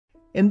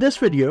In this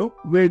video,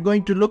 we're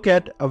going to look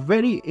at a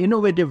very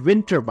innovative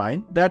wind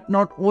turbine that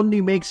not only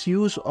makes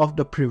use of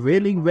the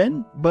prevailing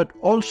wind but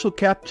also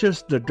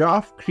captures the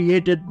draft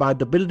created by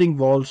the building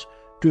walls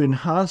to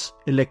enhance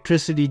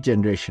electricity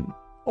generation.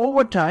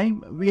 Over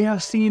time, we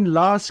have seen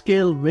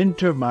large-scale wind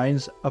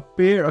turbines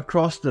appear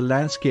across the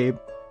landscape,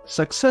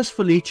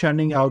 successfully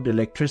churning out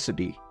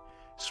electricity.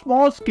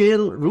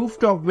 Small-scale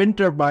rooftop wind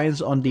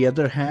turbines, on the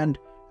other hand,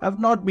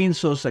 have not been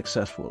so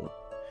successful.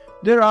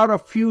 There are a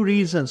few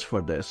reasons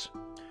for this.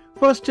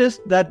 First is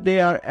that they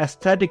are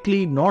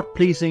aesthetically not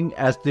pleasing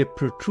as they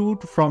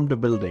protrude from the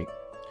building.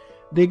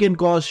 They can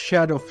cause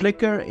shadow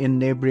flicker in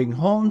neighboring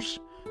homes,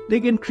 they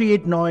can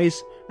create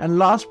noise, and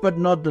last but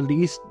not the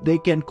least, they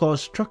can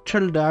cause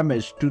structural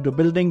damage to the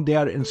building they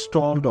are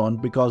installed on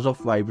because of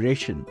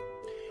vibration.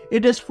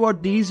 It is for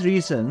these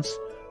reasons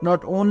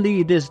not only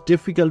it is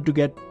difficult to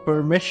get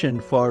permission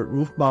for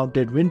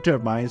roof-mounted wind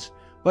turbines,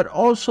 but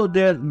also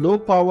their low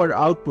power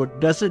output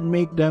doesn't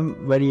make them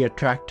very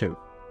attractive.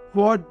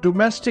 For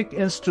domestic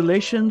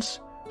installations,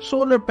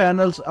 solar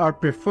panels are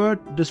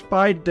preferred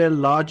despite their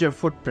larger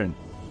footprint.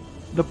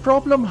 The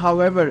problem,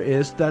 however,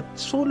 is that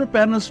solar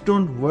panels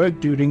don't work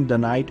during the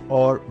night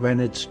or when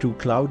it's too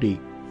cloudy.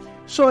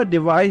 So a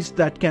device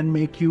that can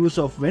make use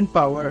of wind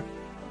power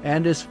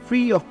and is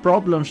free of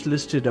problems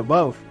listed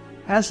above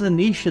has a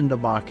niche in the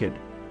market,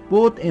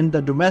 both in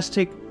the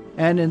domestic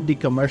and in the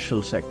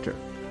commercial sector.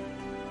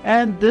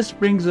 And this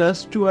brings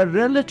us to a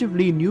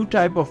relatively new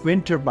type of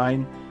wind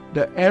turbine,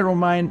 the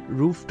Aeromine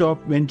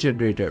Rooftop Wind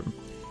Generator.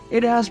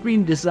 It has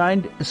been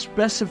designed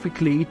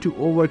specifically to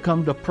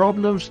overcome the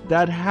problems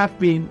that have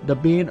been the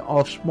bane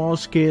of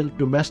small-scale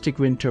domestic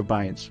wind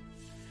turbines.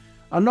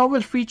 A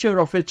novel feature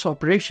of its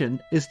operation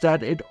is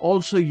that it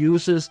also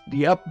uses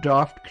the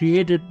updraft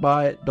created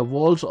by the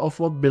walls of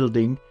a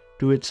building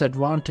to its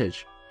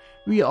advantage.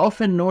 We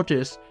often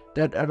notice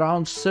that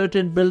around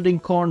certain building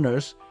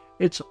corners,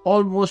 it's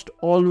almost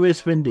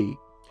always windy.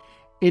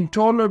 In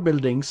taller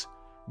buildings,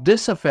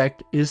 this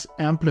effect is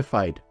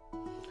amplified.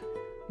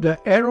 The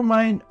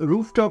Aeromine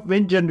Rooftop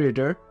Wind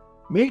Generator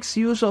makes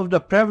use of the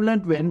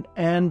prevalent wind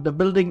and the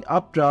building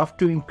updraft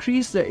to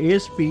increase the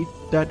airspeed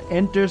that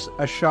enters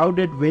a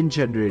shrouded wind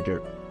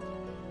generator.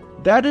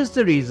 That is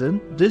the reason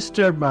this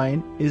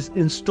turbine is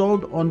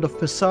installed on the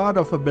facade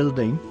of a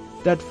building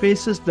that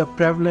faces the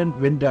prevalent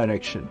wind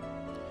direction.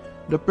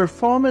 The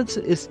performance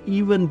is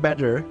even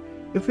better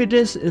if it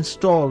is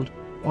installed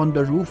on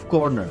the roof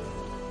corner.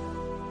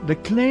 The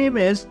claim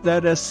is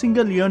that a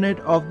single unit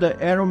of the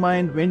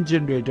Aeromine Wind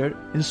Generator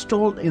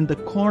installed in the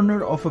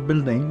corner of a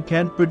building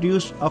can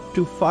produce up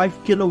to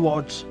 5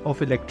 kilowatts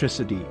of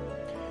electricity.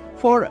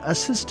 For a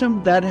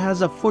system that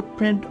has a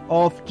footprint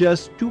of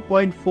just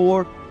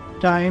 2.4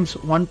 times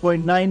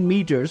 1.9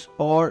 meters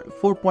or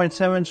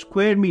 4.7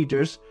 square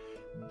meters,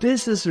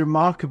 this is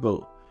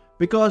remarkable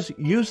because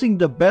using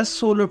the best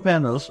solar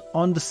panels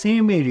on the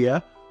same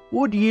area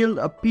would yield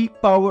a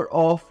peak power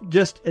of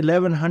just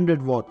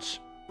 1100 watts.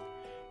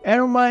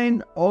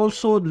 Aeromine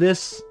also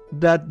lists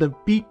that the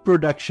peak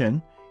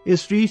production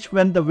is reached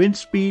when the wind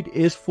speed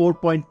is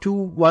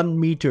 4.21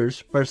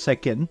 meters per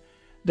second,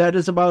 that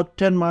is about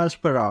 10 miles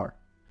per hour.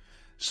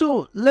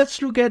 So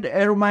let's look at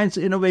Aeromine's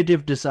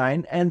innovative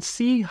design and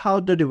see how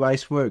the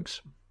device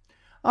works.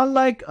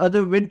 Unlike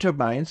other wind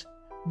turbines,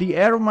 the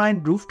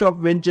Aeromine Rooftop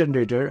Wind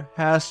Generator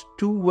has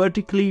two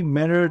vertically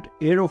mirrored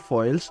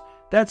aerofoils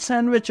that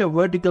sandwich a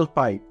vertical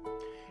pipe.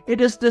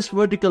 It is this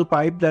vertical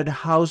pipe that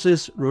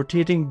houses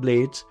rotating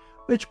blades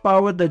which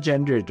power the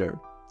generator.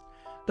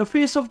 The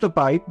face of the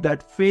pipe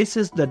that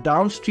faces the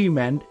downstream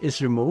end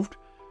is removed.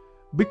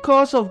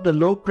 Because of the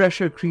low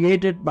pressure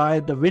created by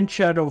the wind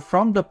shadow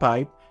from the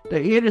pipe, the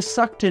air is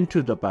sucked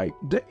into the pipe.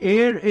 The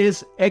air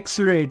is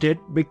accelerated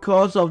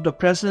because of the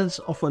presence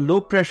of a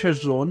low pressure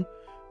zone,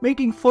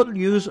 making full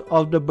use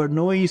of the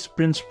Bernoulli's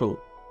principle.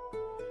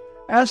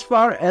 As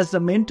far as the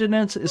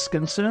maintenance is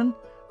concerned,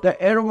 the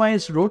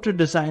Aeromine's rotor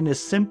design is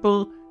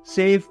simple,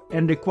 safe,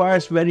 and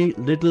requires very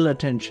little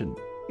attention.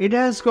 It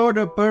has got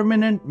a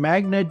permanent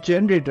magnet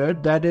generator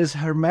that is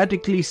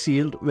hermetically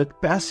sealed with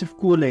passive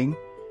cooling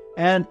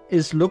and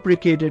is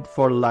lubricated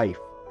for life.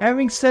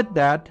 Having said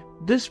that,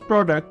 this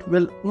product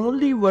will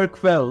only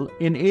work well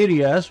in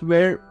areas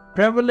where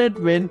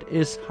prevalent wind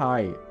is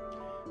high.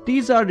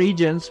 These are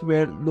regions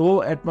where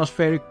low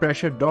atmospheric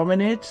pressure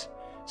dominates,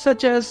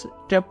 such as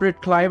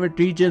temperate climate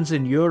regions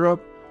in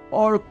Europe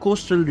or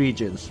coastal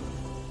regions.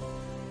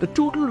 The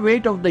total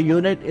weight of the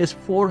unit is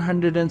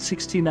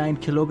 469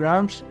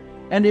 kilograms,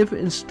 and if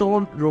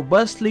installed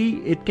robustly,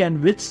 it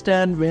can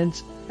withstand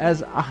winds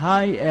as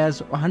high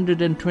as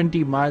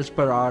 120 miles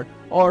per hour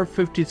or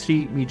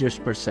 53 meters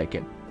per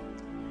second.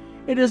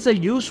 It is a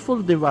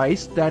useful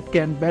device that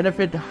can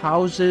benefit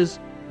houses,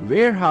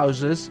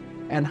 warehouses,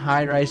 and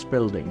high-rise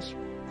buildings.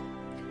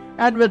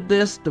 And with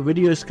this, the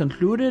video is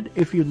concluded.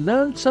 If you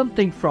learned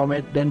something from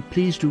it, then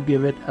please do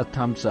give it a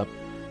thumbs up.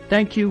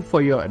 Thank you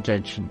for your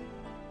attention.